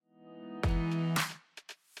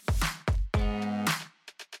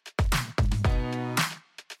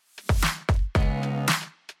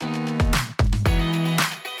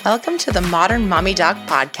Welcome to the Modern Mommy Doc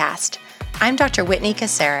Podcast. I'm Dr. Whitney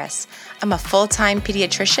Caceres. I'm a full-time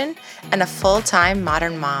pediatrician and a full-time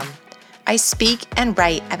modern mom. I speak and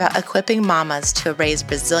write about equipping mamas to raise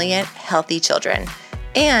resilient, healthy children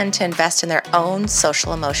and to invest in their own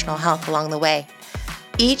social emotional health along the way.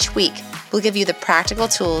 Each week, we'll give you the practical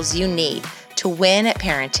tools you need to win at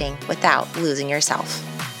parenting without losing yourself.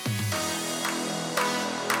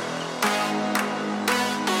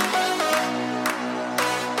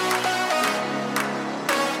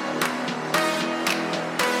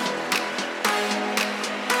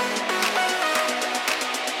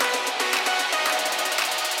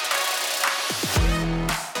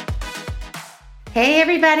 Hey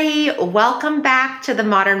everybody, welcome back to the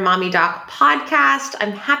Modern Mommy Doc Podcast.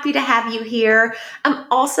 I'm happy to have you here. I'm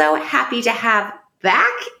also happy to have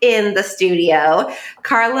back in the studio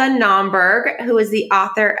Carla Naumburg, who is the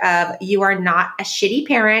author of You Are Not a Shitty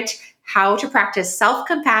Parent, How to Practice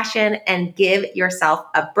Self-Compassion and Give Yourself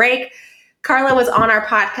a Break. Carla was on our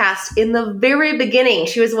podcast in the very beginning.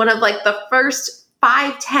 She was one of the first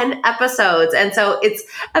 5-10 episodes. And so it's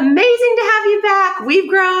amazing to have you back. We've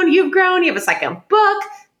grown, you've grown, you have a second book.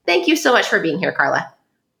 Thank you so much for being here, Carla.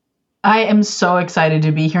 I am so excited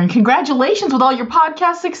to be here and congratulations with all your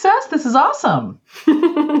podcast success. This is awesome.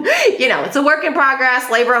 It's a work in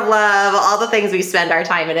progress, labor of love, all the things we spend our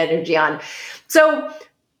time and energy on. So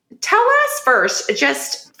tell us first,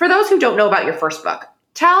 just for those who don't know about your first book,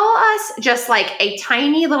 tell us just a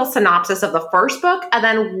tiny little synopsis of the first book, and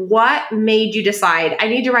then what made you decide I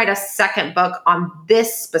need to write a second book on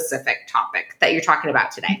this specific topic that you're talking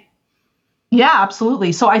about today. Yeah,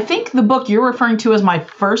 absolutely. So I think the book you're referring to as my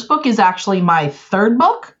first book is actually my third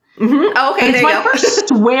book. Mm-hmm. Oh, okay, it's my first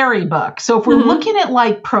sweary book. So if we're looking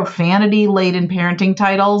at profanity-laden parenting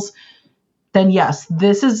titles, then yes,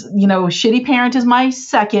 this is, Shitty Parent is my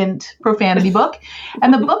second profanity book.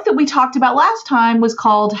 And the book that we talked about last time was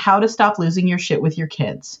called How to Stop Losing Your Shit with Your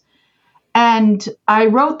Kids. And I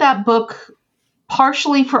wrote that book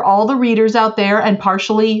partially for all the readers out there and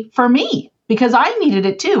partially for me because I needed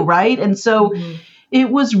it too, right? And so it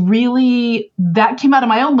was really, that came out of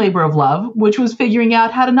my own labor of love, which was figuring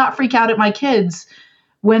out how to not freak out at my kids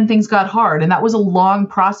when things got hard. And that was a long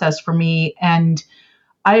process for me. And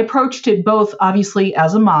I approached it both, obviously,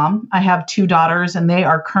 as a mom. I have two daughters, and they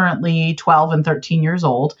are currently 12 and 13 years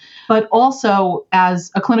old, but also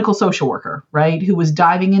as a clinical social worker, right, who was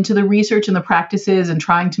diving into the research and the practices and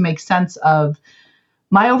trying to make sense of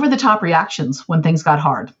my over-the-top reactions when things got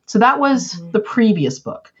hard. So that was the previous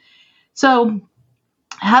book. So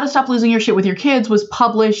How to Stop Losing Your Shit with Your Kids was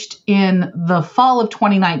published in the fall of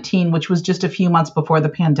 2019, which was just a few months before the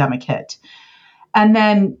pandemic hit. And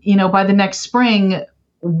then, by the next spring,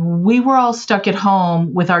 we were all stuck at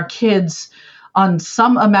home with our kids on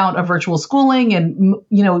some amount of virtual schooling. And,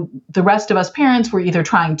 the rest of us parents were either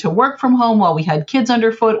trying to work from home while we had kids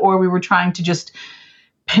underfoot, or we were trying to just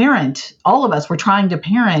parent. All of us were trying to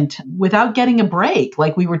parent without getting a break.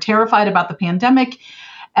 We were terrified about the pandemic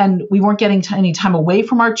and we weren't getting any time away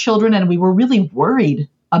from our children. And we were really worried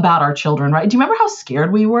about our children, right? Do you remember how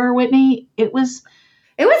scared we were, Whitney? It was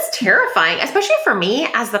terrifying, especially for me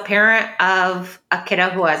as the parent of a kiddo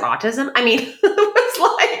who has autism. I mean, it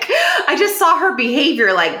was I just saw her behavior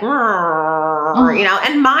and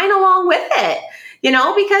mine along with it,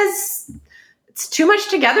 because it's too much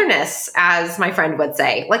togetherness, as my friend would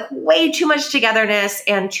say, way too much togetherness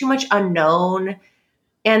and too much unknown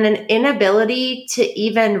and an inability to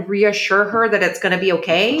even reassure her that it's going to be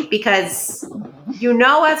okay because,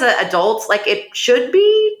 as an adult, it should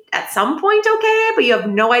be at some point okay, but you have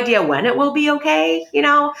no idea when it will be okay,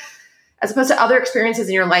 as opposed to other experiences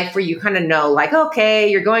in your life where you kind of know, okay,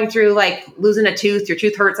 you're going through losing a tooth, your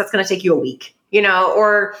tooth hurts, that's going to take you a week,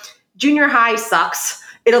 or junior high sucks.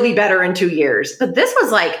 It'll be better in 2 years. But this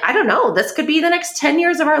was I don't know, this could be the next 10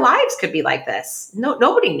 years of our lives could be like this. No,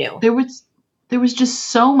 nobody knew. There was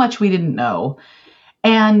just so much we didn't know.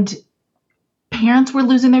 And parents were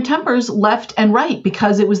losing their tempers left and right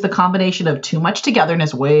because it was the combination of too much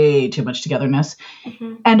togetherness, way too much togetherness,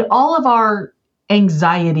 and all of our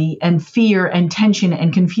anxiety and fear and tension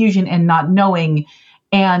and confusion and not knowing.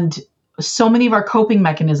 And so many of our coping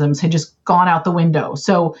mechanisms had just gone out the window.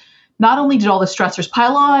 So not only did all the stressors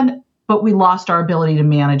pile on, but we lost our ability to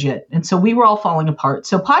manage it. And so we were all falling apart.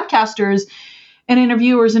 So podcasters and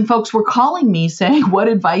interviewers and folks were calling me saying, what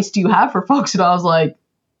advice do you have for folks? And I was like,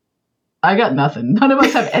 I got nothing. None of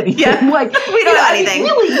us have anything. We don't have anything.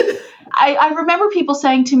 Really, I remember people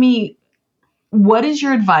saying to me, what is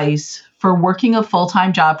your advice for working a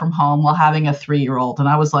full-time job from home while having a 3-year-old? And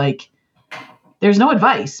I was like, there's no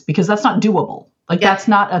advice because that's not doable. Like that's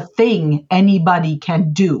not a thing anybody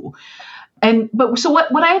can do. So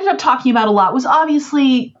what I ended up talking about a lot was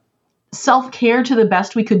obviously self-care to the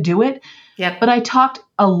best we could do it. Yep. But I talked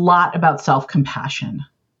a lot about self-compassion.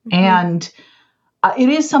 And it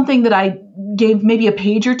is something that I gave maybe a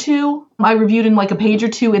page or two. I reviewed in like a page or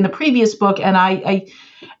two in the previous book. And I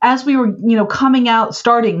as we were,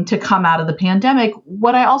 starting to come out of the pandemic,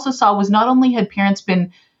 what I also saw was not only had parents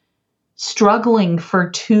been struggling for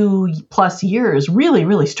 2+ years, really,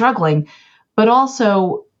 really struggling, but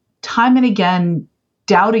also time and again,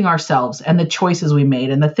 doubting ourselves and the choices we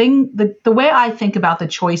made. And the way I think about the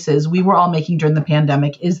choices we were all making during the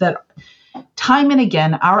pandemic is that time and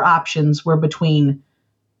again, our options were between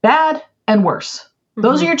bad and worse.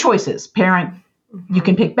 Those are your choices, parent. You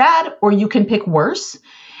can pick bad or you can pick worse.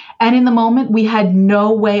 And in the moment, we had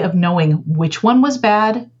no way of knowing which one was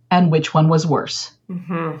bad and which one was worse.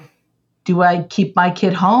 Do I keep my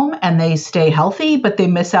kid home and they stay healthy, but they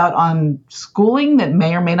miss out on schooling that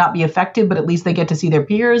may or may not be effective, but at least they get to see their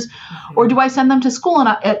peers? Or do I send them to school and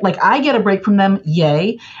I get a break from them,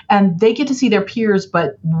 yay, and they get to see their peers,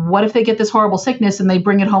 but what if they get this horrible sickness and they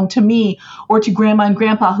bring it home to me or to grandma and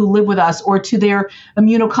grandpa who live with us or to their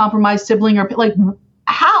immunocompromised sibling or like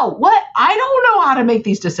how? What? I don't know how to make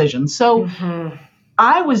these decisions. So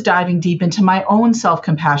I was diving deep into my own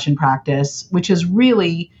self-compassion practice, which is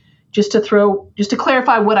really just to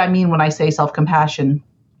clarify what I mean when I say self-compassion,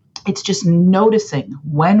 it's just noticing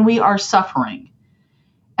when we are suffering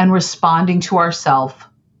and responding to ourselves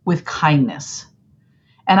with kindness.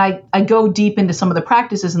 And I go deep into some of the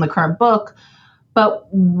practices in the current book, but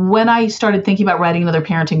when I started thinking about writing another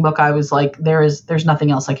parenting book, I was like, there's nothing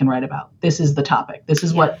else I can write about. This is the topic. This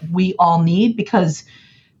is what we all need, because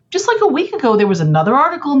just like a week ago, there was another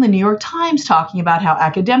article in the New York Times talking about how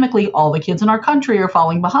academically all the kids in our country are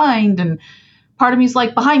falling behind. And part of me is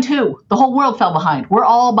like, behind who? The whole world fell behind. We're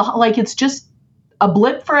all behind. Like, it's just a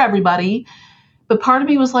blip for everybody. But part of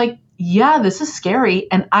me was like, yeah, this is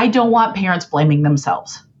scary. And I don't want parents blaming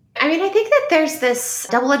themselves. I mean, I think that there's this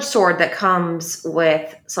double-edged sword that comes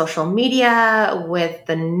with social media, with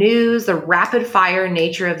the news, the rapid fire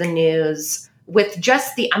nature of the news, with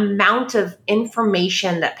just the amount of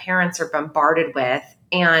information that parents are bombarded with,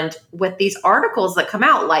 and with these articles that come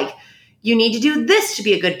out like, you need to do this to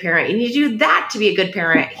be a good parent. You need to do that to be a good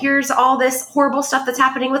parent. Here's all this horrible stuff that's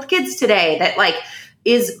happening with kids today that like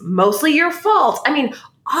is mostly your fault. I mean,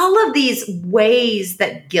 all of these ways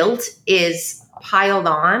that guilt is piled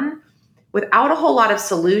on without a whole lot of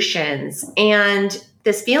solutions. And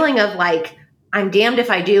this feeling of like, I'm damned if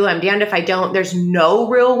I do, I'm damned if I don't. There's no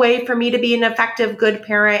real way for me to be an effective, good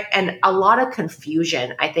parent, and a lot of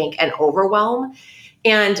confusion, I think, and overwhelm.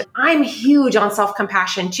 And I'm huge on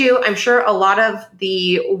self-compassion too. I'm sure a lot of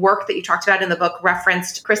the work that you talked about in the book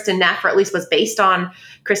referenced Kristin Neff, or at least was based on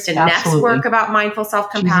Kristin Neff's work about mindful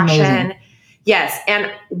self-compassion. Yes.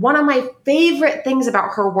 And one of my favorite things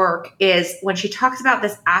about her work is when she talks about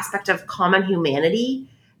this aspect of common humanity.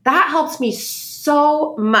 That helps me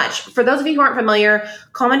so much. For those of you who aren't familiar,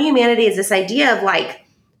 common humanity is this idea of like,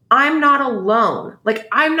 I'm not alone. Like,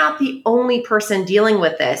 I'm not the only person dealing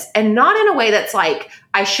with this, and not in a way that's like,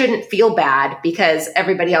 I shouldn't feel bad because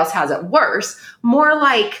everybody else has it worse. More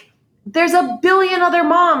like, there's a billion other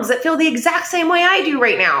moms that feel the exact same way I do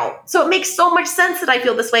right now. So it makes so much sense that I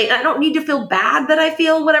feel this way. And I don't need to feel bad that I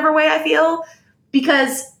feel whatever way I feel,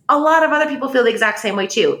 because a lot of other people feel the exact same way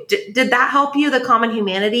too. Did that help you, the common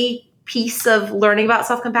humanity piece of learning about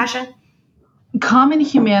self-compassion? Common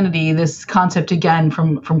humanity, this concept again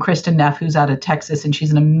from Kristin Neff, who's out of Texas, and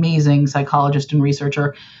she's an amazing psychologist and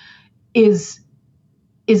researcher, is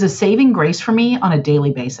a saving grace for me on a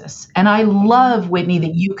daily basis. And I love, Whitney,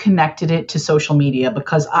 that you connected it to social media,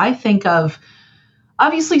 because I think of,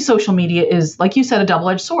 obviously social media is, like you said, a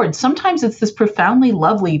double-edged sword. Sometimes it's this profoundly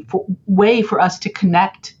lovely way for us to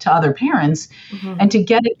connect to other parents and to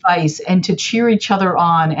get advice and to cheer each other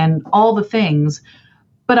on and all the things.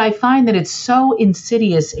 But I find that it's so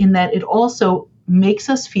insidious in that it also makes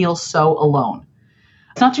us feel so alone.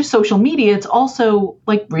 It's not just social media, it's also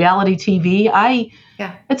like reality TV.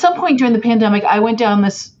 At some point during the pandemic, I went down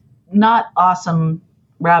this not awesome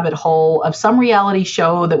rabbit hole of some reality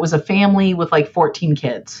show that was a family with like 14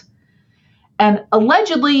 kids. And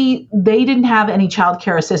allegedly, they didn't have any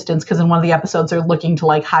childcare assistance because in one of the episodes, they're looking to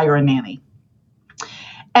like hire a nanny.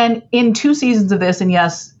 And in 2 seasons of this, and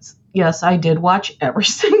yes, I did watch every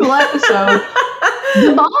single episode,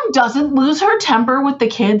 the mom doesn't lose her temper with the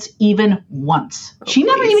kids even once. She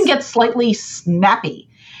never even gets slightly snappy.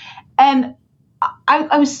 And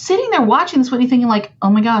I was sitting there watching this, Whitney, thinking like, oh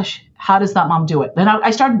my gosh, how does that mom do it? Then I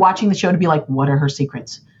started watching the show to be like, what are her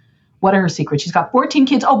secrets? what are her secrets? She's got 14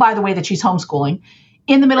 kids. Oh, by the way, that she's homeschooling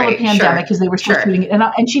in the middle of a pandemic because they were supposed to be doing it.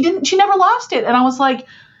 And she never lost it. And I was like,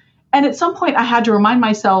 and at some point I had to remind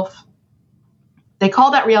myself, they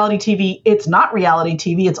call that reality TV. It's not reality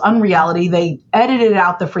TV. It's unreality. They edited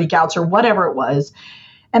out the freakouts or whatever it was.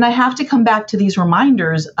 And I have to come back to these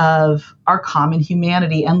reminders of our common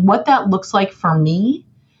humanity and what that looks like for me.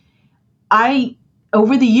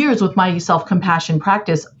 Over the years with my self-compassion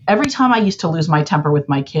practice, every time I used to lose my temper with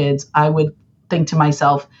my kids, I would think to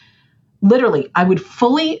myself, literally, I would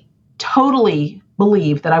fully, totally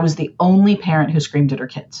believe that I was the only parent who screamed at her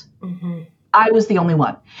kids. Mm-hmm. I was the only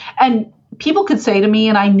one. And people could say to me,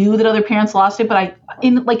 and I knew that other parents lost it, but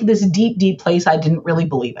in like this deep, deep place, I didn't really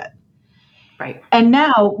believe it. Right. And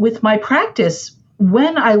now with my practice,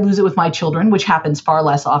 when I lose it with my children, which happens far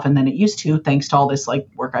less often than it used to, thanks to all this like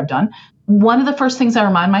work I've done, one of the first things I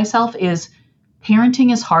remind myself is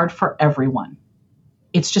parenting is hard for everyone.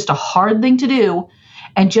 It's just a hard thing to do.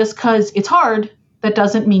 And just because it's hard, that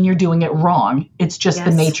doesn't mean you're doing it wrong. It's just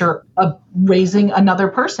the nature of raising another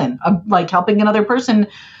person, of like helping another person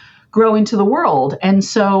grow into the world. And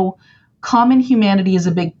so common humanity is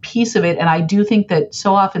a big piece of it. And I do think that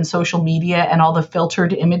so often social media and all the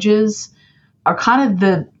filtered images are kind of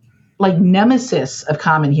the like nemesis of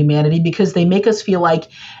common humanity because they make us feel like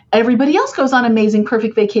everybody else goes on amazing,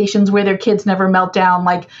 perfect vacations where their kids never melt down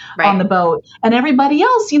like on the boat. And everybody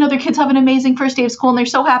else, their kids have an amazing first day of school and they're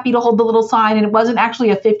so happy to hold the little sign. And it wasn't actually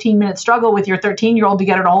a 15-minute struggle with your 13-year-old to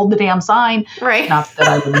get her to hold the damn sign. Right. Not that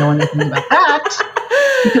I would know anything about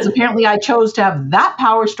that. Because apparently I chose to have that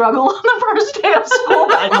power struggle on the first day of school.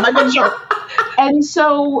 I'm not even sure. And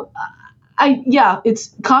so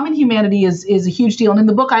it's common humanity is a huge deal. And in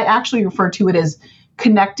the book, I actually refer to it as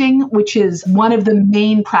connecting, which is one of the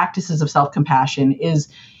main practices of self-compassion, is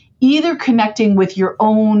either connecting with your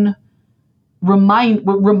own,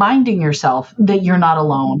 reminding yourself that you're not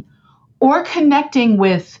alone, or connecting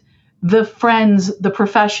with the friends, the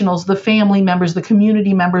professionals, the family members, the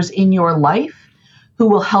community members in your life who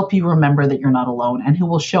will help you remember that you're not alone and who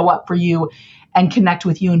will show up for you and connect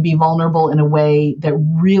with you and be vulnerable in a way that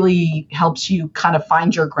really helps you kind of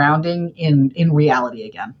find your grounding in reality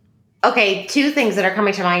again. Okay, two things that are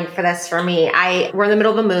coming to mind for this for me. We're in the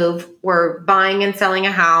middle of a move. We're buying and selling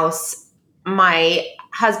a house. My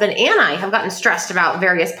husband and I have gotten stressed about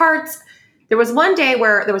various parts. There was one day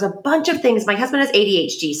where there was a bunch of things. My husband has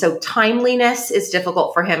ADHD, so timeliness is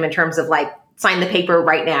difficult for him in terms of like sign the paper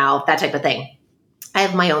right now, that type of thing. I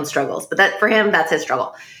have my own struggles, but for him, that's his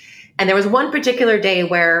struggle. And there was one particular day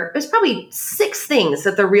where there's probably 6 things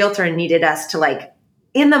that the realtor needed us to like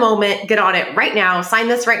in the moment, get on it right now, sign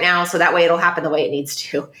this right now. So that way it'll happen the way it needs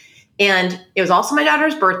to. And it was also my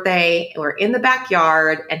daughter's birthday. We're in the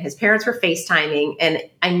backyard and his parents were FaceTiming and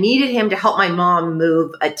I needed him to help my mom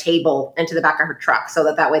move a table into the back of her truck so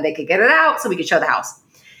that way they could get it out so we could show the house.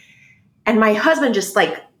 And my husband just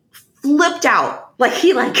like flipped out. Like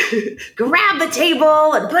he like grabbed the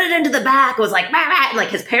table and put it into the back. It was like, bah, and like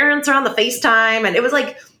his parents are on the FaceTime and it was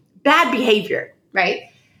like bad behavior. Right.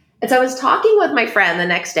 And so I was talking with my friend the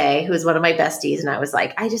next day, who is one of my besties. And I was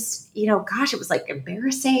like, I just, gosh, it was like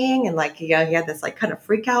embarrassing. And like, he had this like kind of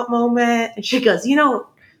freak out moment. And she goes,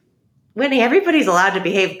 Whitney, everybody's allowed to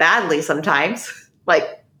behave badly sometimes.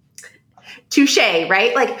 Like, touche,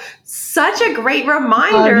 right? Like such a great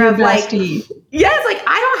reminder of like, yes, like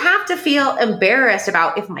I don't have to feel embarrassed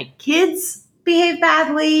about if my kids behave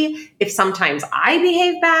badly, if sometimes I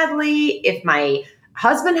behave badly, if my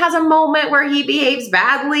husband has a moment where he behaves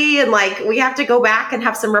badly and like we have to go back and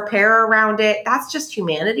have some repair around it. That's just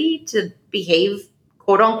humanity to behave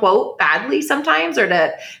quote unquote badly sometimes or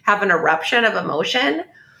to have an eruption of emotion.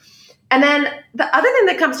 And then the other thing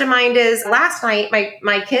that comes to mind is last night,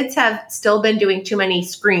 my kids have still been doing too many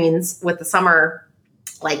screens with the summer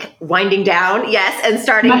like winding down. Yes. And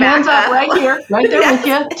starting my back hands up. Right here, right there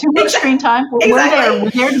yes. with you. Too much screen time. We're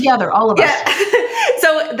there together, all of us.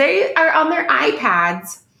 So they are on their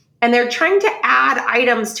iPads and they're trying to add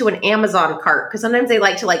items to an Amazon cart because sometimes they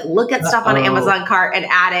like to like look at stuff on an Amazon cart and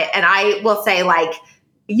add it. And I will say like,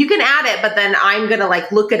 you can add it, but then I'm going to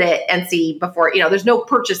like look at it and see before, there's no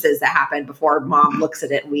purchases that happen before mom looks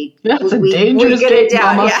at it. And we get it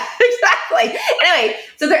down. Mama. Yeah, exactly. Anyway,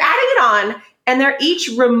 so they're adding it on and they're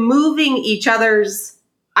each removing each other's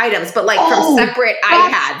items, but like from separate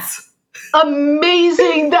iPads.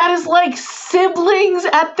 Amazing. That is like siblings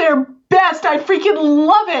at their best. I freaking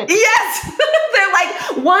love it. Yes. They're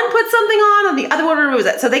like, one puts something on and the other one removes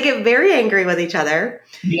it. So they get very angry with each other.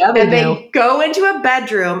 Yeah, they do. They go into a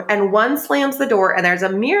bedroom and one slams the door and there's a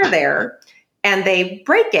mirror there. and they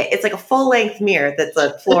break it. It's like a full-length mirror that's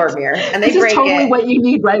a floor mirror, and they This break is totally it. what you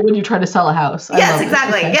need, right, when you try to sell a house. I Yes, love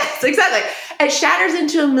exactly. This. Okay. Yes, exactly. It shatters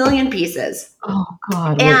into a million pieces. Oh,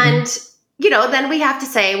 God. And, Whitney. then we have to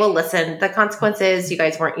say, well, listen, the consequence is you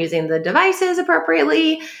guys weren't using the devices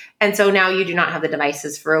appropriately. And so now you do not have the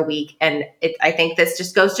devices for a week. And I think this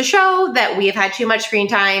just goes to show that we have had too much screen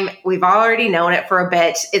time. We've already known it for a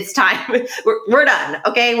bit. It's time. We're done.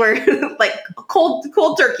 Okay. We're like cold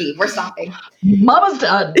turkey. We're stopping. Mama's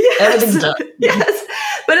done. Yes. Everything's done. Yes.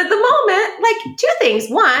 But at the moment, like two things.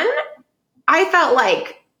 One, I felt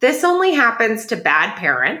like this only happens to bad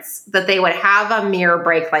parents, that they would have a mirror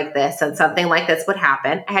break like this and something like this would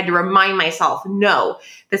happen. I had to remind myself, no,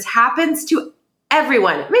 this happens to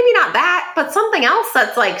everyone. Maybe not that, but something else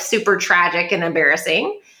that's like super tragic and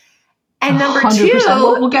embarrassing. And number 100%.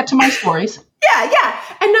 two, We'll get to my stories. yeah.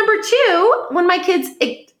 And number two, when my kids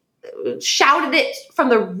shouted it from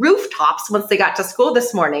the rooftops once they got to school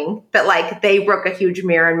this morning that like they broke a huge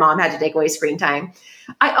mirror and mom had to take away screen time,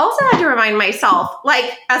 I also had to remind myself,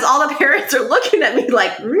 like, as all the parents are looking at me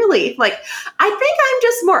like, really? Like, I think I'm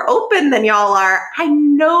just more open than y'all are. I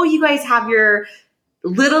know you guys have your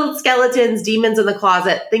little skeletons, demons in the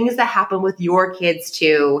closet, things that happen with your kids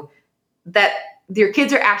too, that your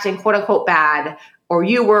kids are acting quote unquote bad, or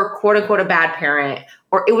you were quote unquote a bad parent,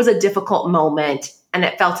 or it was a difficult moment and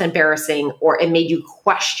it felt embarrassing, or it made you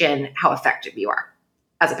question how effective you are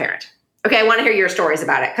as a parent. Okay, I want to hear your stories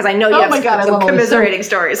about it because I know you have some commiserating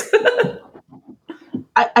stories.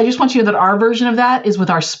 I just want you to know that our version of that is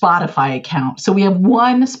with our Spotify account. So we have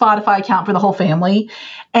one Spotify account for the whole family.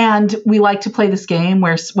 And we like to play this game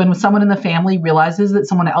where when someone in the family realizes that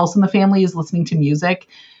someone else in the family is listening to music,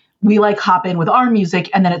 we like hop in with our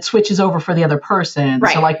music and then it switches over for the other person.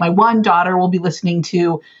 Right. So like my one daughter will be listening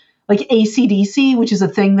to like AC/DC, which is a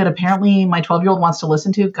thing that apparently my 12-year-old wants to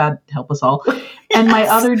listen to. God help us all. Yes. And my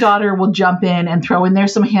other daughter will jump in and throw in there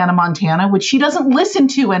some Hannah Montana, which she doesn't listen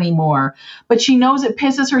to anymore. But she knows it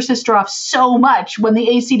pisses her sister off so much when the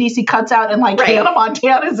AC/DC cuts out and like Hannah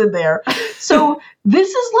Montana's in there. So this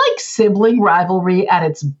is like sibling rivalry at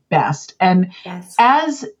its best. And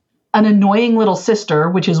as an annoying little sister,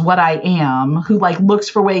 which is what I am, who like looks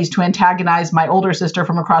for ways to antagonize my older sister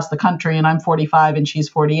from across the country, and I'm 45 and she's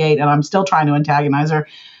 48 and I'm still trying to antagonize her.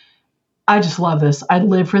 I just love this. I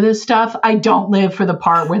live for this stuff. I don't live for the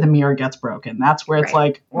part where the mirror gets broken. That's where it's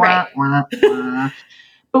like, wah, wah, wah.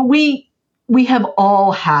 But we have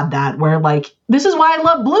all had that where like, this is why I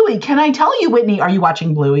love Bluey. Can I tell you, Whitney, are you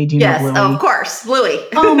watching Bluey? Do you know Bluey? Yes, of course. Bluey.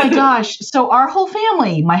 Oh my gosh. So our whole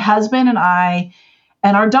family, my husband and I,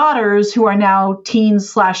 and our daughters, who are now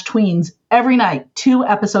teens/tweens, every night, 2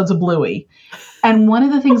 episodes of Bluey. And one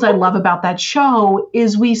of the things I love about that show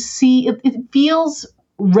is we see, it feels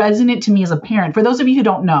resonant to me as a parent. For those of you who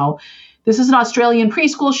don't know, this is an Australian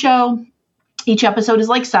preschool show. Each episode is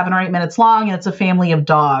like 7 or 8 minutes long, and it's a family of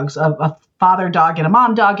dogs, a father dog and a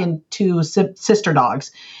mom dog and 2 sister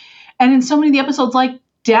dogs. And in so many of the episodes, like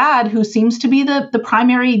Dad, who seems to be the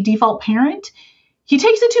primary default parent, he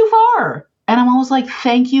takes it too far. And I'm always like,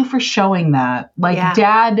 thank you for showing that. Like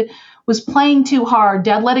Dad was playing too hard.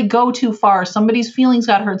 Dad let it go too far. Somebody's feelings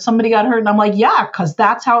got hurt. Somebody got hurt. And I'm like, yeah, because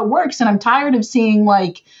that's how it works. And I'm tired of seeing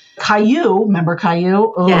like Caillou. Remember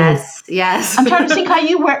Caillou? Ugh. Yes. I'm tired of seeing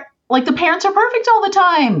Caillou where like the parents are perfect all the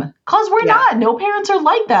time. Because we're not. No parents are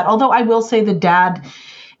like that. Although I will say the dad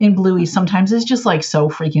in Bluey sometimes is just like so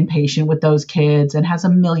freaking patient with those kids and has a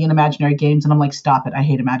million imaginary games. And I'm like, stop it. I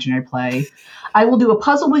hate imaginary play. I will do a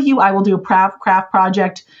puzzle with you. I will do a craft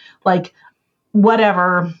project, like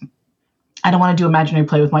whatever. I don't want to do imaginary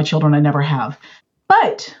play with my children. I never have.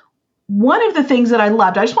 But one of the things that I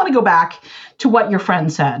loved, I just want to go back to what your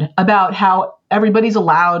friend said about how everybody's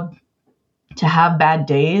allowed to have bad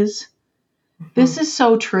days. This is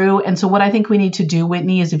so true. And so what I think we need to do,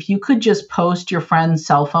 Whitney, is if you could just post your friend's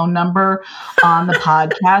cell phone number on the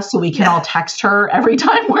podcast so we can all text her every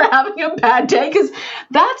time we're having a bad day, because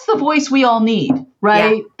that's the voice we all need,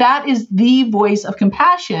 right? Yeah. That is the voice of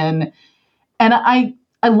compassion. And I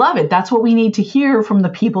love it. That's what we need to hear from the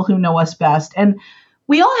people who know us best. And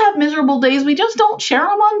we all have miserable days. We just don't share them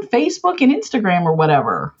on Facebook and Instagram or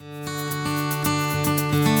whatever.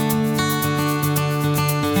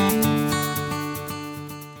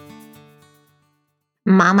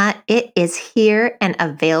 Mama, it is here and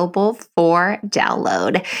available for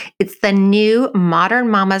download. It's the new Modern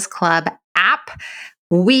Mamas Club app.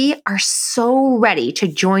 We are so ready to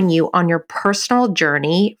join you on your personal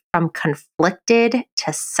journey from conflicted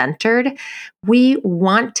to centered. We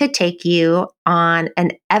want to take you on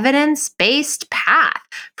an evidence-based path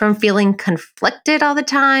from feeling conflicted all the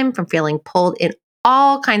time, from feeling pulled in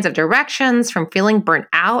all kinds of directions, from feeling burnt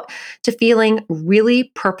out to feeling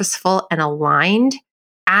really purposeful and aligned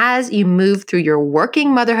as you move through your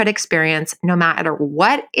working motherhood experience, no matter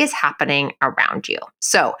what is happening around you.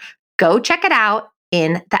 So go check it out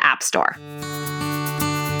in the App Store.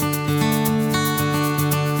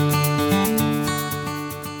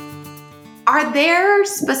 Are there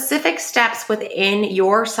specific steps within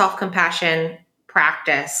your self-compassion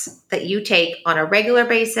practice that you take on a regular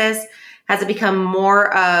basis? Has it become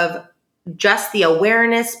more of just the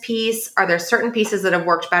awareness piece? Are there certain pieces that have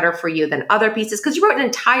worked better for you than other pieces? Because you wrote an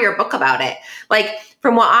entire book about it. Like,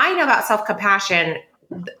 from what I know about self-compassion,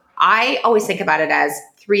 I always think about it as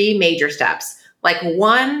 3 major steps. Like,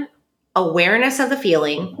 1, awareness of the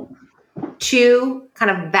feeling. 2,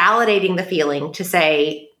 kind of validating the feeling to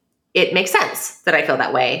say, it makes sense that I feel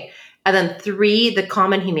that way. And then 3, the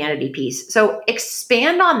common humanity piece. So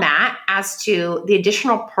expand on that as to the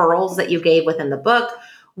additional pearls that you gave within the book.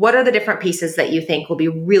 What are the different pieces that you think will be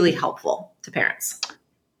really helpful to parents?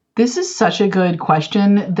 This is such a good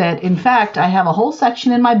question that, in fact, I have a whole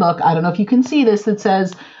section in my book. I don't know if you can see this, that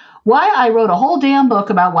says why I wrote a whole damn book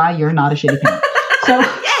about why you're not a shitty parent. So,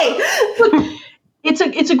 yay!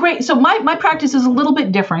 It's a great, so my practice is a little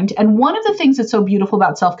bit different. And one of the things that's so beautiful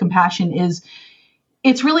about self-compassion is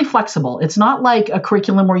it's really flexible. It's not like a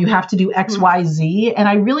curriculum where you have to do X, Y, Z. And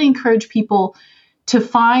I really encourage people to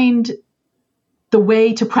find the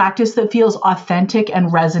way to practice that feels authentic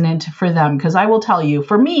and resonant for them. Because I will tell you,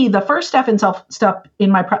 for me, the first step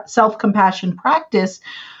in my self-compassion practice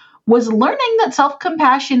was learning that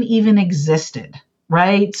self-compassion even existed.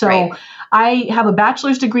 Right. So right. I have a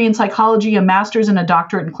bachelor's degree in psychology, a master's, and a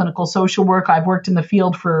doctorate in clinical social work. I've worked in the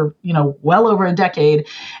field for, well over a decade.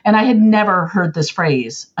 And I had never heard this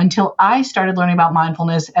phrase until I started learning about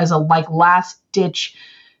mindfulness as a last ditch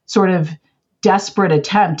sort of desperate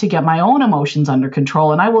attempt to get my own emotions under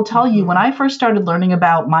control. And I will tell you, when I first started learning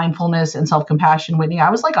about mindfulness and self-compassion, Whitney,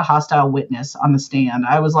 I was like a hostile witness on the stand.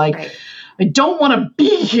 I was like, right. I don't want to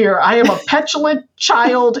be here. I am a petulant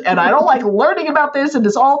child and I don't like learning about this. And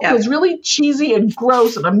this all feels really cheesy and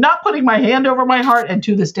gross. And I'm not putting my hand over my heart. And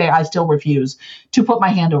to this day, I still refuse to put my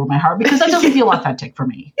hand over my heart because that doesn't feel authentic for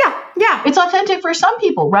me. Yeah. It's authentic for some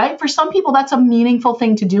people, right? For some people, that's a meaningful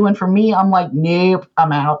thing to do. And for me, I'm like, nope,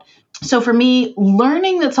 I'm out. So for me,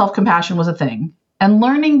 learning that self-compassion was a thing and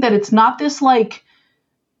learning that it's not this like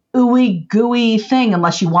ooey gooey thing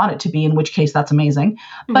unless you want it to be, in which case that's amazing.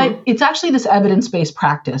 But it's actually this evidence-based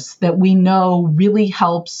practice that we know really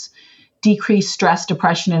helps decrease stress,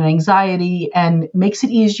 depression, and anxiety and makes it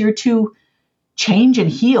easier to change and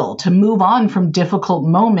heal, to move on from difficult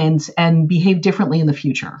moments and behave differently in the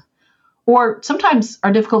future. Or sometimes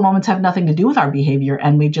our difficult moments have nothing to do with our behavior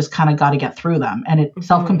and we just kind of got to get through them. And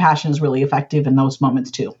self-compassion is really effective in those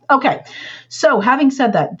moments too. Okay, so having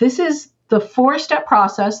said that, this is the 4-step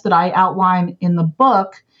process that I outline in the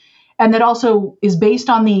book, and that also is based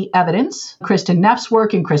on the evidence, Kristen Neff's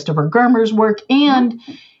work and Christopher Germer's work, and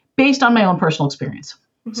based on my own personal experience.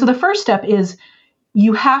 So the first step is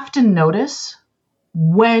you have to notice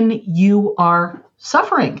when you are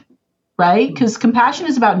suffering, right? Because compassion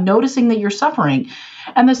is about noticing that you're suffering.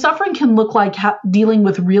 And the suffering can look like dealing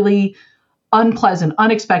with really unpleasant,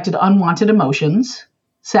 unexpected, unwanted emotions,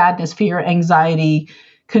 sadness, fear, anxiety,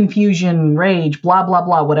 confusion, rage, blah, blah,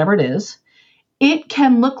 blah, whatever it is. It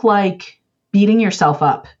can look like beating yourself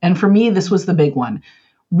up. And for me, this was the big one.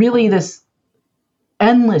 Really this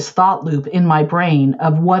endless thought loop in my brain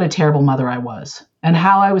of what a terrible mother I was and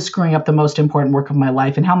how I was screwing up the most important work of my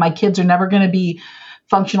life and how my kids are never going to be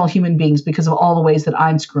functional human beings because of all the ways that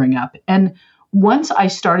I'm screwing up. And once I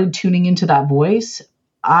started tuning into that voice,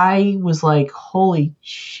 I was like, holy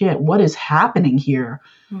shit, what is happening here?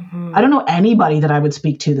 I don't know anybody that I would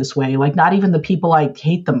speak to this way, like not even the people I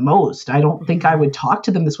hate the most. I don't think I would talk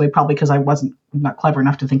to them this way, probably because I'm not clever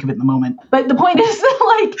enough to think of it in the moment. But the point is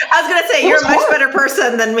that, like, I was going to say, you're a much better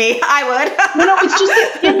person than me. I would. No, it's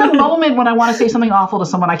just that in the moment when I want to say something awful to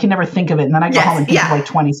someone, I can never think of it. And then I go home and think of like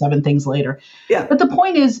 27 things later. Yeah. But the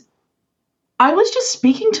point is, I was just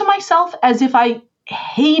speaking to myself as if I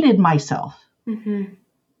hated myself.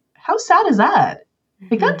 How sad is that?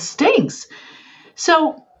 Like, that stinks.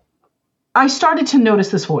 So I started to notice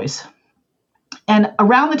this voice. And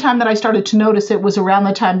around the time that I started to notice it was around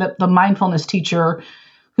the time that the mindfulness teacher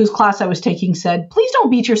whose class I was taking said, please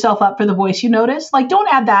don't beat yourself up for the voice you notice. Like, don't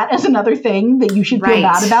add that as another thing that you should feel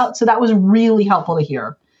bad about. So that was really helpful to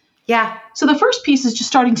hear. Yeah. So the first piece is just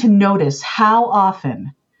starting to notice how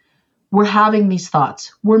often we're having these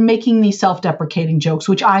thoughts. We're making these self-deprecating jokes,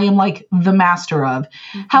 which I am like the master of.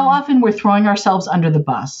 How often we're throwing ourselves under the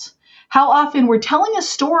bus. How often we're telling a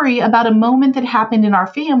story about a moment that happened in our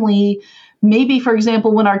family, maybe, for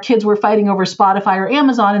example, when our kids were fighting over Spotify or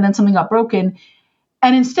Amazon and then something got broken.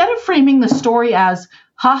 And instead of framing the story as,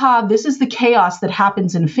 haha, this is the chaos that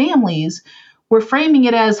happens in families, we're framing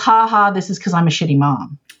it as, haha, this is because I'm a shitty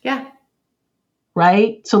mom. Yeah.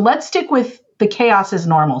 Right? So let's stick with the chaos is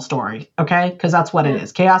normal story, okay? Because that's what it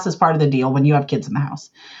is. Chaos is part of the deal when you have kids in the house.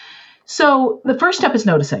 So the first step is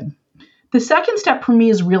noticing. The second step for me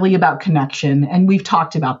is really about connection. And we've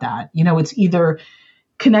talked about that. It's either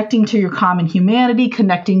connecting to your common humanity,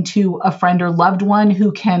 connecting to a friend or loved one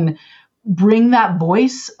who can bring that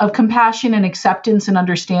voice of compassion and acceptance and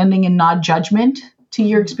understanding and not judgment to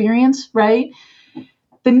your experience, right?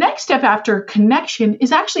 The next step after connection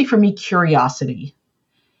is actually for me curiosity.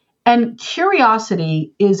 And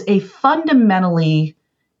curiosity is a fundamentally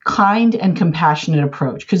kind and compassionate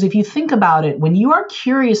approach. Because if you think about it, when you are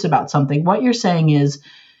curious about something, what you're saying is,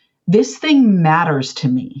 this thing matters to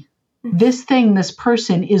me. This thing, this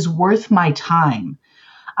person is worth my time.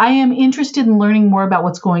 I am interested in learning more about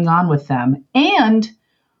what's going on with them. And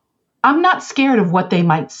I'm not scared of what they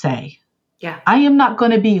might say. Yeah. I am not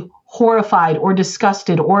going to be horrified or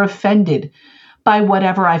disgusted or offended by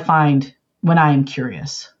whatever I find when I am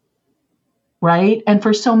curious. Right? And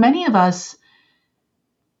for so many of us,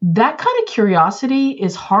 that kind of curiosity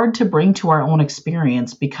is hard to bring to our own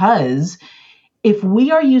experience, because if we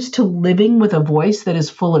are used to living with a voice that is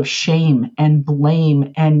full of shame and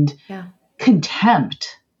blame and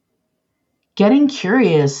contempt, getting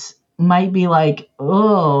curious might be like,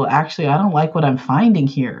 oh, actually, I don't like what I'm finding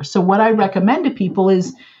here. So what I recommend to people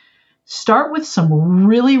is start with some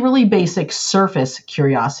really, really basic surface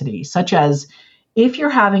curiosity, such as if you're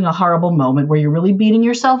having a horrible moment where you're really beating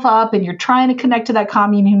yourself up and you're trying to connect to that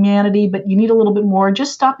common humanity, but you need a little bit more,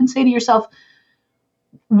 just stop and say to yourself,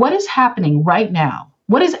 what is happening right now?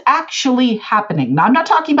 What is actually happening? Now, I'm not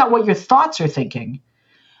talking about what your thoughts are thinking,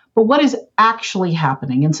 but what is actually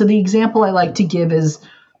happening? And so the example I like to give is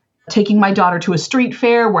taking my daughter to a street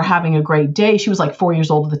fair. We're having a great day. She was like 4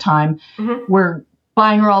 years old at the time. Mm-hmm. We're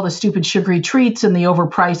buying her all the stupid sugary treats and the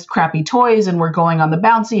overpriced crappy toys, and we're going on the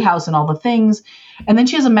bouncy house and all the things. And then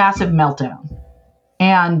she has a massive meltdown.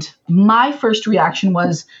 And my first reaction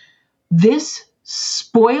was, this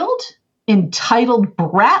spoiled, entitled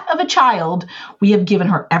brat of a child, we have given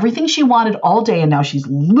her everything she wanted all day, and now she's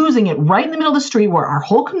losing it right in the middle of the street where our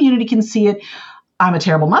whole community can see it. I'm a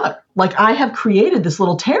terrible mother. Like, I have created this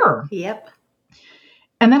little terror. Yep.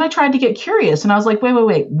 And then I tried to get curious, and I was like,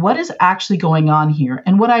 wait, what is actually going on here?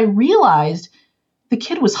 And what I realized, the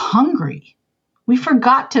kid was hungry. We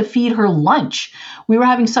forgot to feed her lunch. We were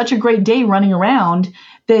having such a great day running around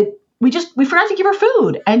that we forgot to give her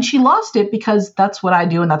food. And she lost it because that's what I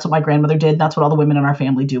do, and that's what my grandmother did, and that's what all the women in our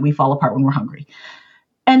family do. We fall apart when we're hungry.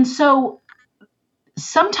 And so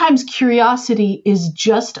sometimes curiosity is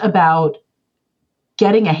just about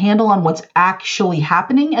getting a handle on what's actually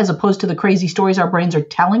happening as opposed to the crazy stories our brains are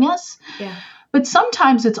telling us. Yeah. But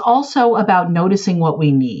sometimes it's also about noticing what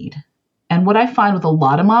we need. And what I find with a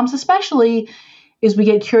lot of moms especially is we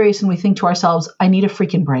get curious and we think to ourselves, I need a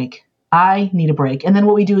freaking break. I need a break. And then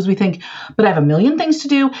what we do is we think, but I have a million things to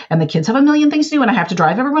do, and the kids have a million things to do, and I have to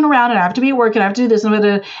drive everyone around, and I have to be at work, and I have to do this,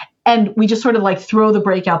 and we just sort of like throw the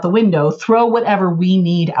break out the window, throw whatever we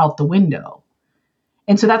need out the window.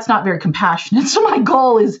 And so that's not very compassionate. So my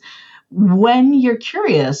goal is, when you're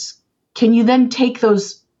curious, can you then take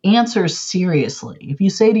those answers seriously? If you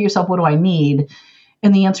say to yourself, what do I need?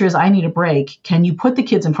 And the answer is, I need a break. Can you put the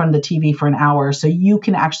kids in front of the TV for an hour so you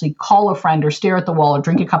can actually call a friend or stare at the wall or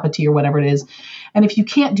drink a cup of tea or whatever it is? And if you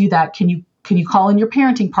can't do that, can you call in your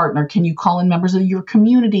parenting partner? Can you call in members of your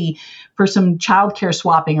community for some childcare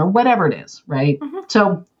swapping or whatever it is, right? Mm-hmm.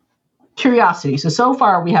 So curiosity. So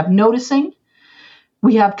far we have noticing,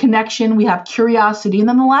 we have connection, we have curiosity, and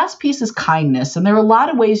then the last piece is kindness. And there are a lot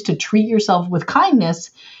of ways to treat yourself with kindness.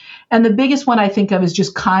 And the biggest one I think of is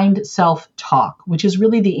just kind self-talk, which is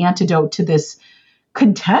really the antidote to this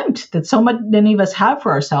contempt that many of us have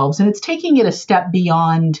for ourselves. And it's taking it a step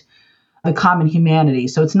beyond the common humanity.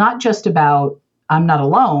 So it's not just about, I'm not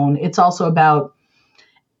alone. It's also about,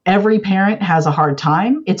 every parent has a hard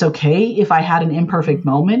time. It's okay if I had an imperfect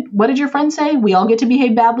moment. What did your friend say? We all get to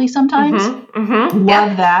behave badly sometimes. Mm-hmm, mm-hmm,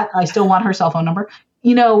 Love that. I still want her cell phone number.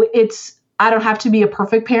 I don't have to be a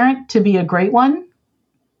perfect parent to be a great one.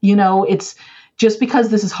 It's just because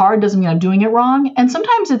this is hard doesn't mean I'm doing it wrong. And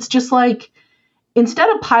sometimes it's just like, instead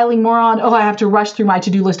of piling more on, I have to rush through my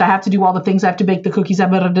to-do list, I have to do all the things, I have to bake the cookies,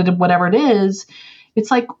 whatever it is, it's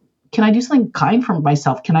like, can I do something kind for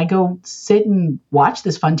myself? Can I go sit and watch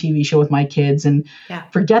this fun TV show with my kids and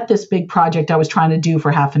forget this big project I was trying to do for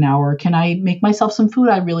half an hour? Can I make myself some food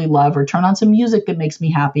I really love, or turn on some music that makes me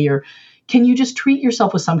happy? Or can you just treat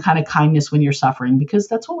yourself with some kind of kindness when you're suffering? Because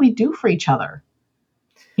that's what we do for each other.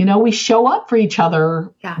 You know, we show up for each other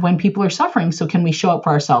when people are suffering. So can we show up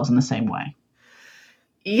for ourselves in the same way?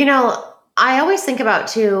 You know, I always think about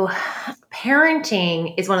too,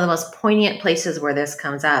 parenting is one of the most poignant places where this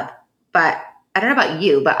comes up. But I don't know about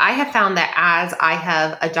you, but I have found that as I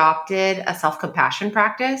have adopted a self-compassion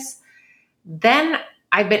practice, then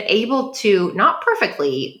I've been able to, not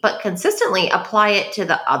perfectly, but consistently apply it to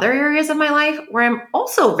the other areas of my life where I'm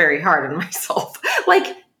also very hard on myself.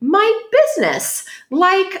 Like my business,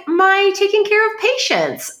 like my taking care of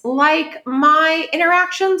patients, like my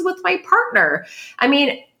interactions with my partner. I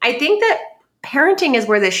mean, I think that parenting is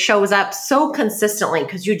where this shows up so consistently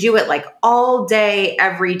because you do it like all day,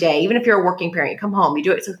 every day. Even if you're a working parent, you come home, you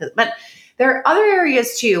do it. But there are other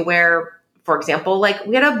areas too where, for example, like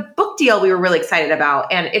we had a book deal we were really excited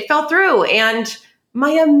about and it fell through. And my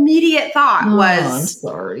immediate thought was, I'm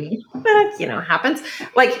sorry. You know, it happens.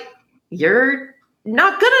 Like, you're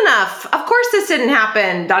not good enough. Of course this didn't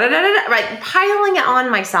happen. Da, da, da, da, da. Right. Piling it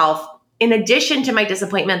on myself in addition to my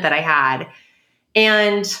disappointment that I had.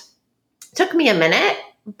 And it took me a minute,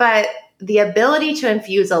 but the ability to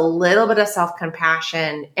infuse a little bit of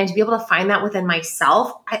self-compassion and to be able to find that within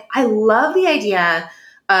myself. I love the idea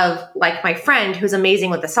of like my friend who's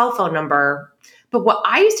amazing with the cell phone number. But what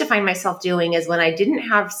I used to find myself doing is when I didn't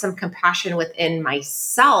have some compassion within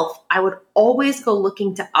myself, I would always go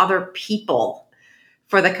looking to other people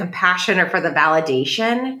for the compassion or for the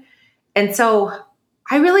validation. And so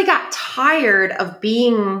I really got tired of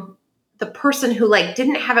being the person who like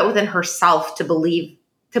didn't have it within herself to believe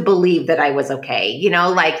that I was okay, you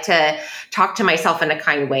know, like to talk to myself in a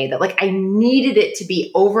kind way that like I needed it to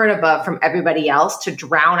be over and above from everybody else to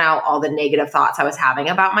drown out all the negative thoughts I was having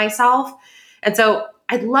about myself. And so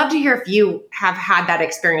I'd love to hear if you have had that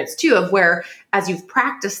experience too, of where as you've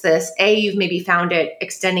practiced this, A, you've maybe found it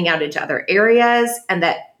extending out into other areas, and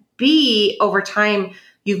that B, over time,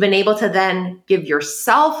 you've been able to then give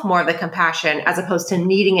yourself more of the compassion as opposed to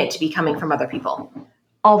needing it to be coming from other people.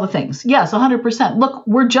 All the things. Yes, 100%. Look,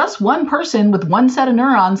 we're just one person with one set of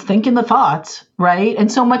neurons thinking the thoughts, right?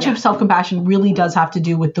 And so much of self-compassion really does have to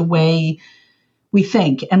do with the way we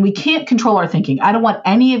think, and we can't control our thinking. I don't want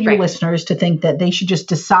any of your listeners to think that they should just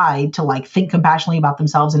decide to like think compassionately about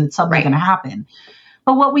themselves and it's suddenly going to happen.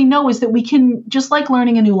 But what we know is that we can, just like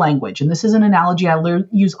learning a new language, and this is an analogy I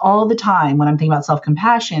use all the time when I'm thinking about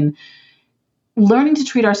self-compassion, learning to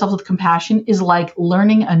treat ourselves with compassion is like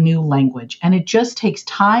learning a new language. And it just takes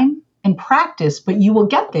time and practice, but you will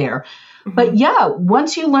get there. Mm-hmm. But yeah,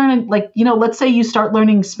 once you learn, like, you know, let's say you start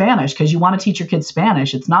learning Spanish because you want to teach your kids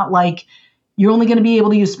Spanish. It's not like you're only going to be able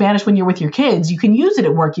to use Spanish when you're with your kids. You can use it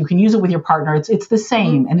at work. You can use it with your partner. It's the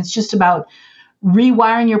same. And it's just about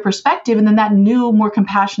rewiring your perspective. And then that new, more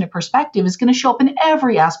compassionate perspective is going to show up in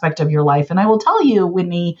every aspect of your life. And I will tell you,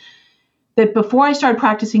 Whitney, that before I started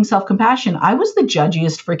practicing self-compassion, I was the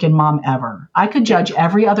judgiest freaking mom ever. I could judge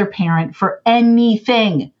every other parent for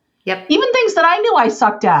anything. Yep. Even things that I knew I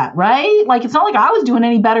sucked at, right? Like, it's not like I was doing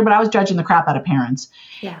any better, but I was judging the crap out of parents.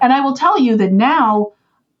 Yeah. And I will tell you that now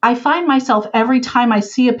I find myself every time I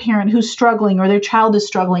see a parent who's struggling or their child is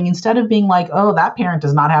struggling, instead of being like, oh, that parent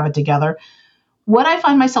does not have it together, what I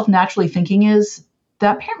find myself naturally thinking is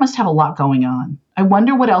that parent must have a lot going on. I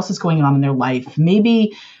wonder what else is going on in their life.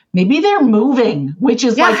 Maybe they're moving, which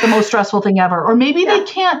is like the most stressful thing ever. Or maybe they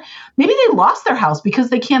can't, maybe they lost their house because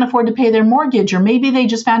they can't afford to pay their mortgage. Or maybe they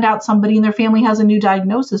just found out somebody in their family has a new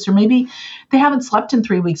diagnosis. Or maybe they haven't slept in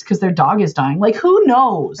 3 weeks because their dog is dying. Like, who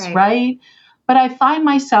knows, right? But I find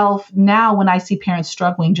myself now when I see parents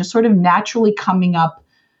struggling, just sort of naturally coming up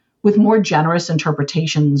with more generous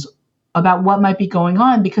interpretations about what might be going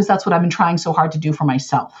on, because that's what I've been trying so hard to do for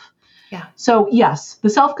myself. Yeah. So yes, the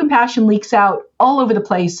self-compassion leaks out all over the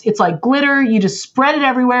place. It's like glitter. You just spread it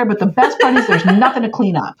everywhere. But the best part is there's nothing to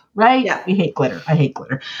clean up, right? Yeah. We hate glitter. I hate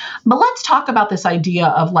glitter. But let's talk about this idea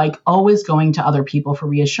of like always going to other people for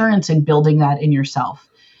reassurance and building that in yourself.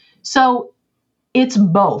 So it's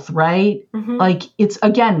both, right? Mm-hmm. Like, it's,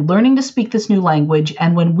 again, learning to speak this new language.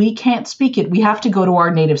 And when we can't speak it, we have to go to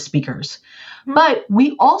our native speakers. Mm-hmm. But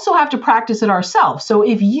we also have to practice it ourselves. So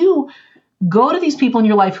if you go to these people in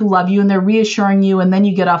your life who love you and they're reassuring you, and then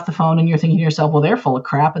you get off the phone and you're thinking to yourself, well, they're full of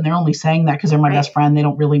crap and they're only saying that because they're my best friend. They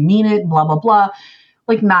don't really mean it, blah, blah, blah.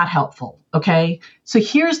 Like, not helpful. Okay. So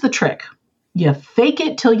here's the trick. You fake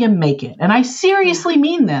it till you make it. And I seriously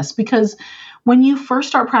mean this, because when you first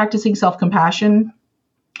start practicing self-compassion,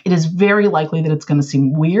 it is very likely that it's going to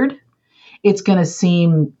seem weird. It's going to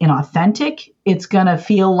seem inauthentic. It's going to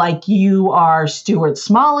feel like you are Stuart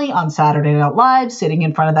Smalley on Saturday Night Live, sitting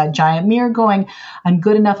in front of that giant mirror going, I'm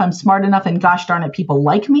good enough, I'm smart enough, and gosh darn it, people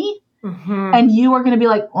like me. Mm-hmm. And you are going to be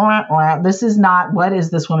like, wah, wah, this is not, what is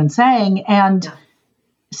this woman saying? And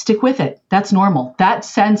stick with it. That's normal. That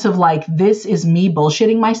sense of like, this is me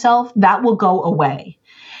bullshitting myself, that will go away.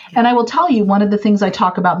 And I will tell you, one of the things I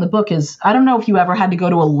talk about in the book is, I don't know if you ever had to go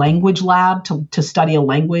to a language lab to study a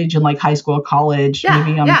language in like high school or college.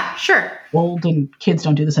 Maybe I'm sure. Old and kids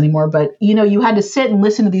don't do this anymore. But, you had to sit and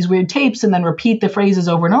listen to these weird tapes and then repeat the phrases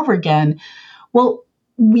over and over again. Well,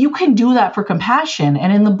 you can do that for compassion.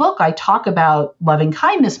 And in the book, I talk about loving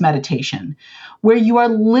kindness meditation, where you are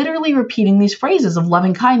literally repeating these phrases of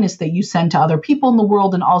loving kindness that you send to other people in the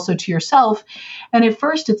world and also to yourself. And at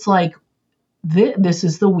first it's like, this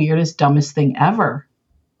is the weirdest, dumbest thing ever.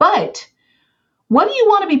 But what do you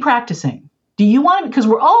want to be practicing? Do you want to, because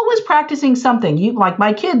we're always practicing something. Like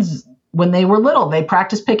my kids, when they were little, they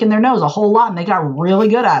practiced picking their nose a whole lot and they got really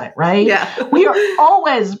good at it, right? Yeah. We are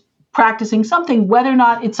always practicing something, whether or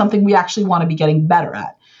not it's something we actually want to be getting better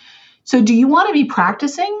at. So do you want to be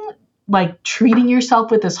practicing like treating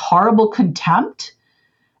yourself with this horrible contempt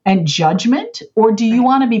and judgment? Or do you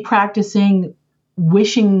want to be practicing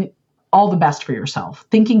wishing all the best for yourself,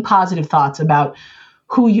 thinking positive thoughts about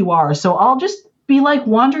who you are? So I'll just be like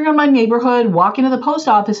wandering around my neighborhood, walk into the post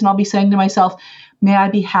office, and I'll be saying to myself, may I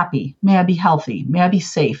be happy, may I be healthy, may I be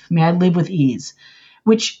safe, may I live with ease,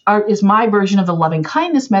 which is my version of the loving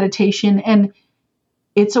kindness meditation. And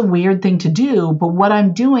it's a weird thing to do, but what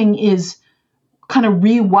I'm doing is kind of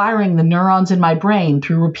rewiring the neurons in my brain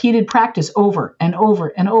through repeated practice over and over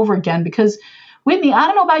and over again. Because Whitney, I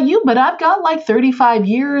don't know about you, but I've got like 35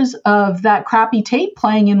 years of that crappy tape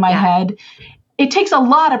playing in my head. It takes a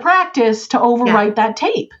lot of practice to overwrite that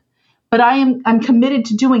tape, but I'm committed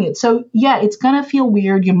to doing it. So it's going to feel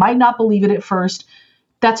weird. You might not believe it at first.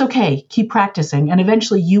 That's okay. Keep practicing. And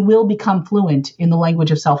eventually you will become fluent in the language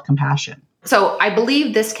of self-compassion. So I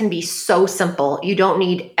believe this can be so simple. You don't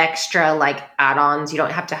need extra like add-ons. You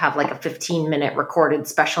don't have to have like a 15-minute recorded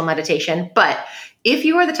special meditation. But if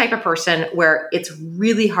you are the type of person where it's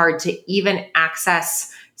really hard to even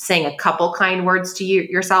access saying a couple kind words to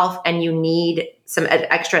yourself and you need some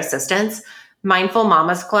extra assistance, Mindful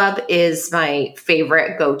Mamas Club is my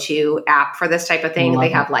favorite go-to app for this type of thing. They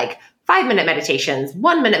have like 5-minute meditations,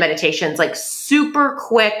 1-minute meditations, like super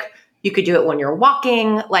quick. You could do it when you're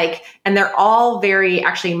walking, and they're all very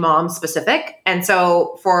actually mom specific. And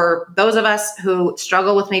so for those of us who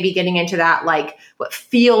struggle with maybe getting into that, like what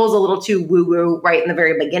feels a little too woo-woo right in the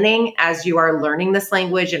very beginning, as you are learning this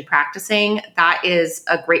language and practicing, that is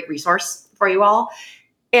a great resource for you all.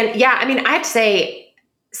 And I have to say,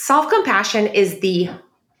 self-compassion is the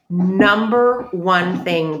number one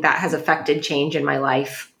thing that has affected change in my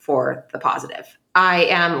life for the positive. I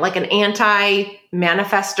am like an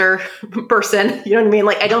anti-manifester person. You know what I mean?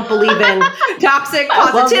 Like I don't believe in toxic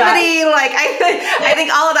positivity. I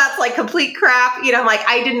think all of that's like complete crap. I'm like,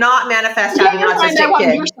 I did not manifest having an autistic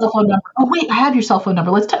kid. Your cell phone number. Oh wait, I have your cell phone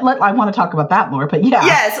number. I want to talk about that more, but yeah.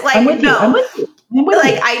 Yes. I'm with you.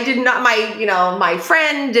 I did not, my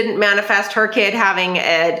friend didn't manifest her kid having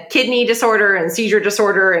a kidney disorder and seizure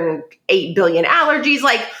disorder and 8 billion allergies.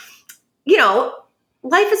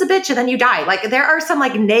 Life is a bitch and then you die. There are some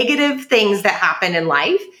negative things that happen in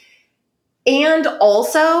life. And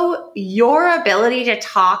also your ability to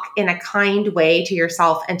talk in a kind way to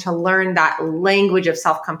yourself and to learn that language of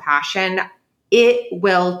self-compassion, it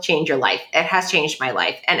will change your life. It has changed my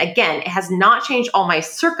life. And again, it has not changed all my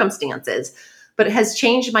circumstances, but it has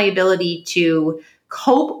changed my ability to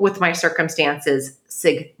cope with my circumstances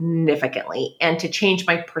significantly and to change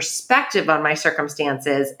my perspective on my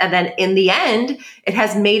circumstances. And then in the end, it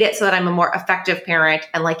has made it so that I'm a more effective parent.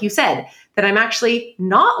 And like you said, that I'm actually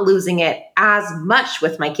not losing it as much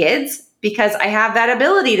with my kids because I have that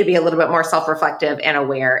ability to be a little bit more self-reflective and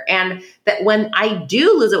aware. And that when I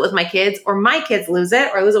do lose it with my kids or my kids lose it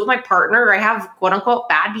or I lose it with my partner or I have quote unquote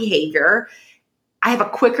bad behavior, I have a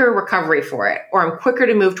quicker recovery for it, or I'm quicker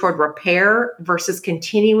to move toward repair versus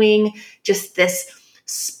continuing just this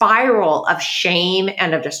spiral of shame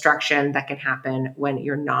and of destruction that can happen when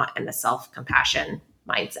you're not in a self-compassion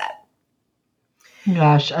mindset.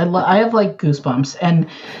 Gosh, I have goosebumps. And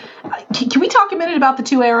can we talk a minute about the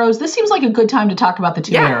 2 arrows? This seems like a good time to talk about the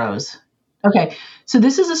 2 arrows. Okay, so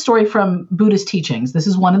this is a story from Buddhist teachings. This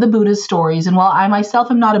is one of the Buddhist stories. And while I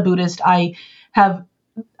myself am not a Buddhist, I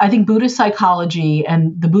think Buddhist psychology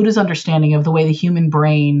and the Buddha's understanding of the way the human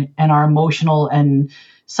brain and our emotional and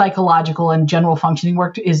psychological and general functioning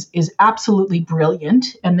work is absolutely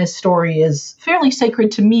brilliant. And this story is fairly sacred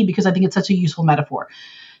to me because I think it's such a useful metaphor.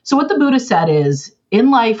 So what the Buddha said is, in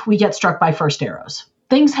life, we get struck by first arrows.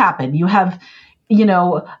 Things happen. You have,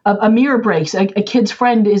 a mirror breaks. A kid's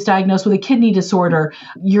friend is diagnosed with a kidney disorder.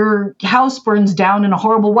 Your house burns down in a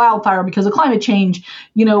horrible wildfire because of climate change.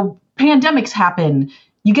 Pandemics happen.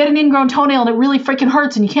 You get an ingrown toenail and it really freaking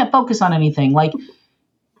hurts and you can't focus on anything. Like,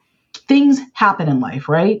 things happen in life,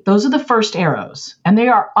 right? Those are the first arrows, and they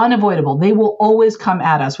are unavoidable. They will always come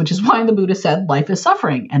at us, which is why the Buddha said life is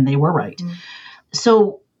suffering, and they were right. Mm-hmm.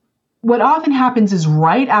 So what often happens is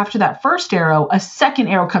right after that first arrow, a second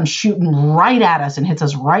arrow comes shooting right at us and hits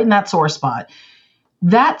us right in that sore spot.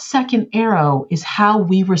 That second arrow is how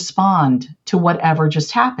we respond to whatever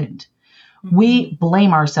just happened. We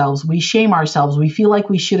blame ourselves. We shame ourselves. We feel like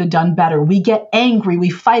we should have done better. We get angry. We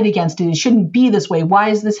fight against it. It shouldn't be this way. Why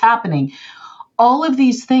is this happening? All of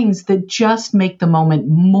these things that just make the moment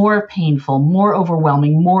more painful, more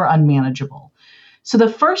overwhelming, more unmanageable. So the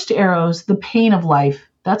first arrows, the pain of life,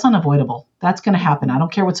 that's unavoidable. That's going to happen. I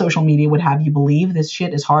don't care what social media would have you believe. This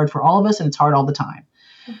shit is hard for all of us, and it's hard all the time.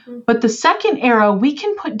 Mm-hmm. But the second arrow we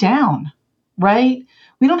can put down, right?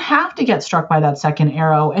 We don't have to get struck by that second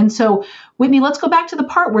arrow. And so, Whitney, let's go back to the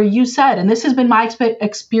part where you said, and this has been my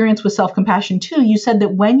experience with self-compassion too, you said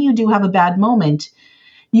that when you do have a bad moment,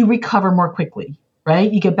 you recover more quickly,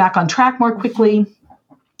 right? You get back on track more quickly.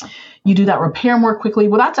 You do that repair more quickly.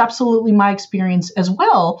 Well, that's absolutely my experience as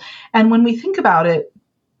well. And when we think about it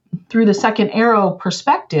through the second arrow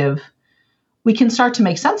perspective, we can start to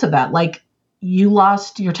make sense of that. Like, you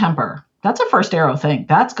lost your temper. That's a first arrow thing.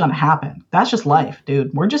 That's going to happen. That's just life,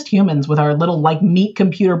 dude. We're just humans with our little meat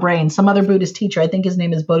computer brains. Some other Buddhist teacher, I think his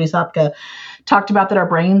name is Bodhisattva, talked about that our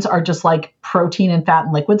brains are just like protein and fat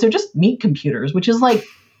and liquids. They're just meat computers, which is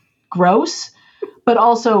gross, but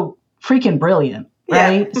also freaking brilliant,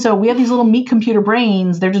 right? Yeah. So we have these little meat computer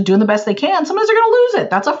brains. They're just doing the best they can. Sometimes they're going to lose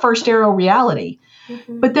it. That's a first arrow reality.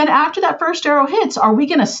 Mm-hmm. But then after that first arrow hits, are we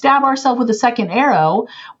going to stab ourselves with a second arrow,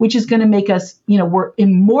 which is going to make us, we're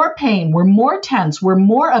in more pain, we're more tense, we're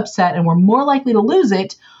more upset, and we're more likely to lose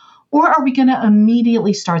it? Or are we going to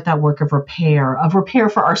immediately start that work of repair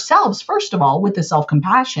for ourselves, first of all, with the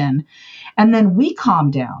self-compassion, and then we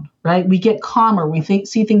calm down, right? We get calmer, we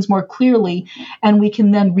see things more clearly, and we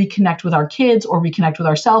can then reconnect with our kids or reconnect with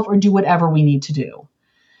ourselves or do whatever we need to do.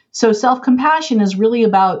 So self-compassion is really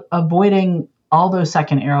about avoiding all those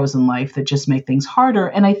second arrows in life that just make things harder.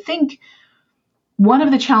 And I think one of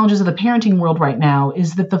the challenges of the parenting world right now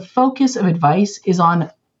is that the focus of advice is on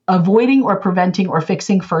avoiding or preventing or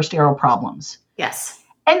fixing first arrow problems. Yes.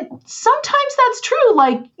 And sometimes that's true.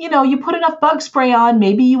 You put enough bug spray on,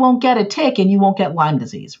 maybe you won't get a tick and you won't get Lyme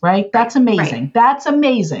disease, right? That's amazing. Right. That's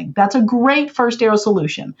amazing. That's a great first arrow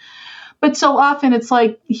solution. But so often it's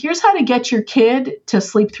here's how to get your kid to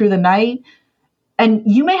sleep through the night. And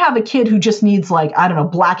you may have a kid who just needs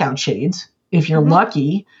blackout shades if you're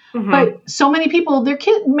lucky. Mm-hmm. But so many people, maybe your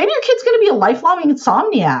kid's going to be a lifelong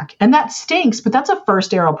insomniac, and that stinks, but that's a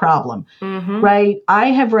first arrow problem, right?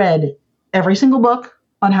 I have read every single book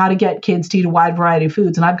on how to get kids to eat a wide variety of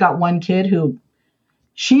foods. And I've got one kid who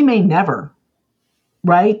she may never,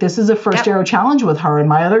 right? This is a first arrow challenge with her. And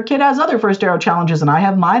my other kid has other first arrow challenges, and I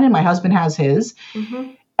have mine and my husband has his.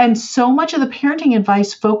 Mm-hmm. And so much of the parenting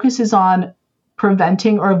advice focuses on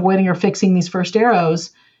preventing or avoiding or fixing these first arrows.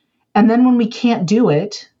 And then when we can't do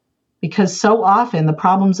it, because so often the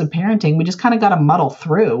problems of parenting, we just kind of got to muddle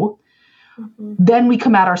through, then we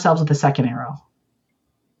come at ourselves with the second arrow,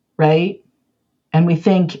 right? And we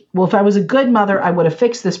think, well, if I was a good mother, I would have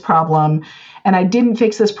fixed this problem. And I didn't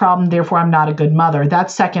fix this problem, therefore I'm not a good mother.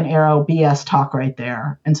 That's second arrow BS talk right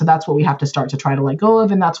there. And so that's what we have to start to try to let go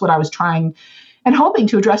of. And that's what I was trying and hoping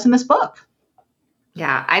to address in this book.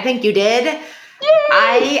 Yeah, I think you did. Yay!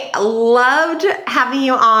 I loved having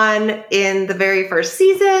you on in the very first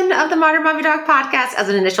season of the Modern Mommy Dog podcast as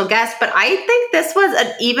an initial guest, but I think this was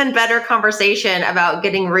an even better conversation about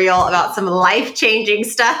getting real about some life-changing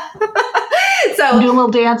stuff. So I'm doing a little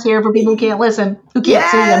dance here for people who can't listen, who can't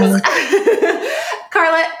see. I mean,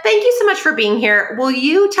 Carla, thank you so much for being here. Will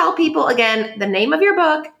you tell people again the name of your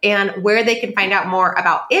book and where they can find out more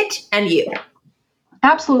about it and you?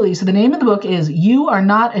 Absolutely. So the name of the book is You Are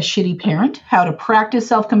Not a Shitty Parent, How to Practice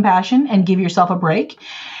Self-Compassion and Give Yourself a Break.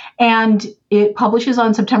 And it publishes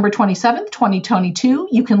on September 27th, 2022.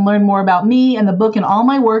 You can learn more about me and the book and all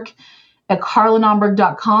my work at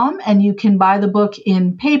carlanaumburg.com. And you can buy the book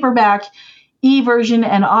in paperback, e-version,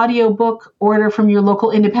 and audiobook order from your local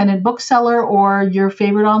independent bookseller or your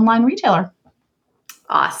favorite online retailer.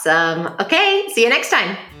 Awesome. Okay. See you next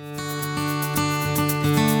time.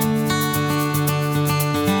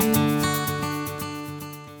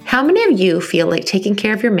 How many of you feel like taking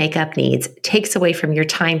care of your makeup needs takes away from your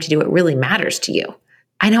time to do what really matters to you?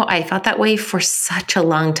 I know I felt that way for such a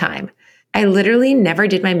long time. I literally never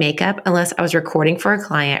did my makeup unless I was recording for a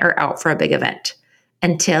client or out for a big event,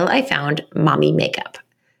 until I found Mommy Makeup.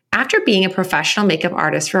 After being a professional makeup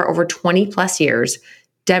artist for over 20 plus years,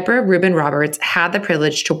 Deborah Rubin Roberts had the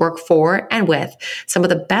privilege to work for and with some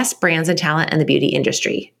of the best brands and talent in the beauty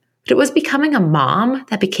industry. But it was becoming a mom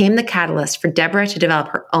that became the catalyst for Deborah to develop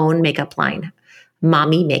her own makeup line,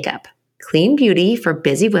 Mommy Makeup, clean beauty for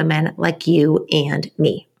busy women like you and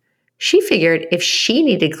me. She figured if she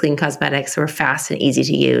needed clean cosmetics that were fast and easy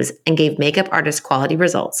to use and gave makeup artists quality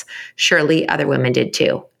results, surely other women did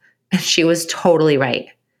too. And she was totally right.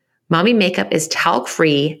 Mommy Makeup is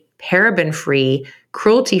talc-free, paraben-free,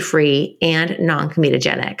 cruelty-free, and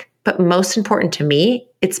non-comedogenic. But most important to me,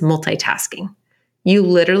 it's multitasking. You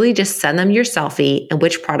literally just send them your selfie and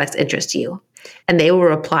which products interest you, and they will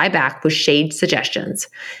reply back with shade suggestions.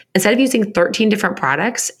 Instead of using 13 different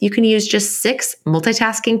products, you can use just 6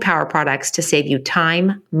 multitasking power products to save you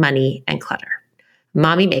time, money, and clutter.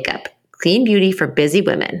 Mommy Makeup, clean beauty for busy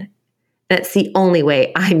women. And it's the only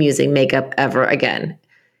way I'm using makeup ever again.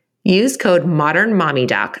 Use code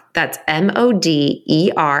ModernMommyDoc, that's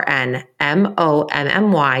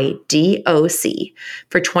MODERNMOMMYDOC,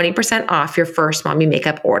 for 20% off your first Mommy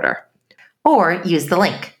Makeup order. Or use the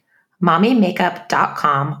link,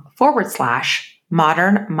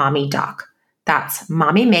 mommymakeup.com/modernmommydoc. That's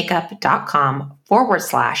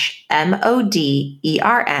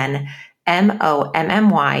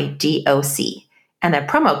mommymakeup.com/MODERNMOMMYDOC. And the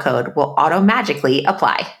promo code will automatically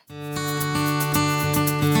apply.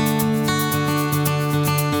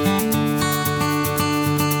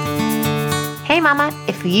 Hey mama,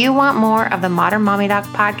 if you want more of the Modern Mommy Doc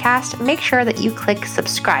podcast, make sure that you click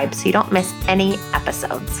subscribe so you don't miss any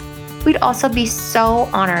episodes. We'd also be so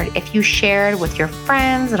honored if you shared with your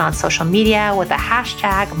friends and on social media with the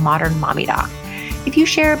hashtag Modern Mommy Doc. If you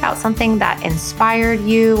share about something that inspired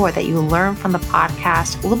you or that you learned from the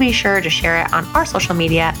podcast, we'll be sure to share it on our social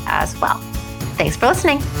media as well. Thanks for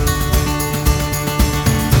listening.